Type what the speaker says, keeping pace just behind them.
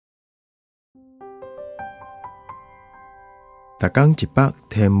逐天一百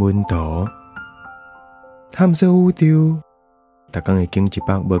天文图，探索宇宙。逐天会经一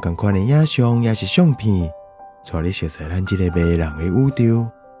百无同款的影像，也是相片，带你熟悉咱这个迷人的宇宙。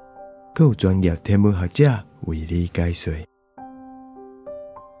更有专业天文学者为你解说。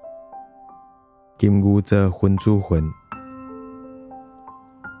金牛座分子云，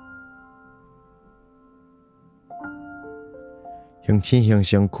恒星形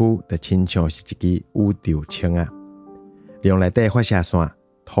成区就亲像是一支宇宙枪啊，利用内底发射线、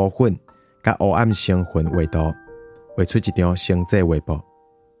土粉甲黑暗成分画图，画出一张星际画布。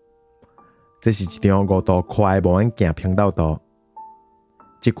这是一张5度宽的望远镜平道图。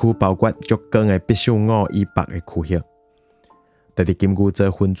这区包括足光的必须五以北的区域，就伫金牛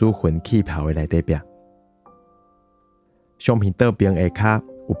座分子云气泡的内底壁。相片倒边下骹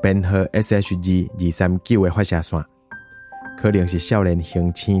有编号 SH239 的发射线，可能是少年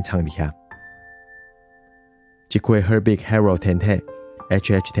恒星藏伫遐。这区的 Herbig Haro 天体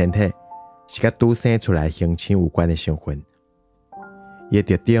HH 天体是甲拄生出来的恒星有关的成分。伊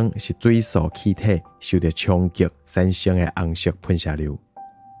的特征是水素气体受到冲击产生的红色喷射流。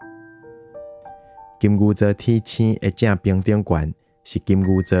金牛座天星的正平顶端是金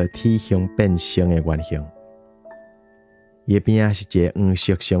牛座体型变形的原型，伊的边仔是一个黄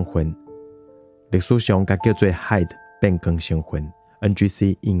色成分，历史上甲叫做 Hyde 变光成分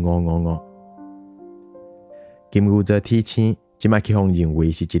NGC 1555。金牛座天星即摆去互认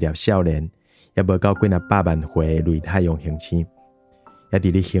为是一粒少年，也无到几若百万岁的类太阳恒星，也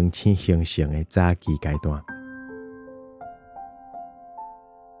伫咧恒星形成的早期阶段。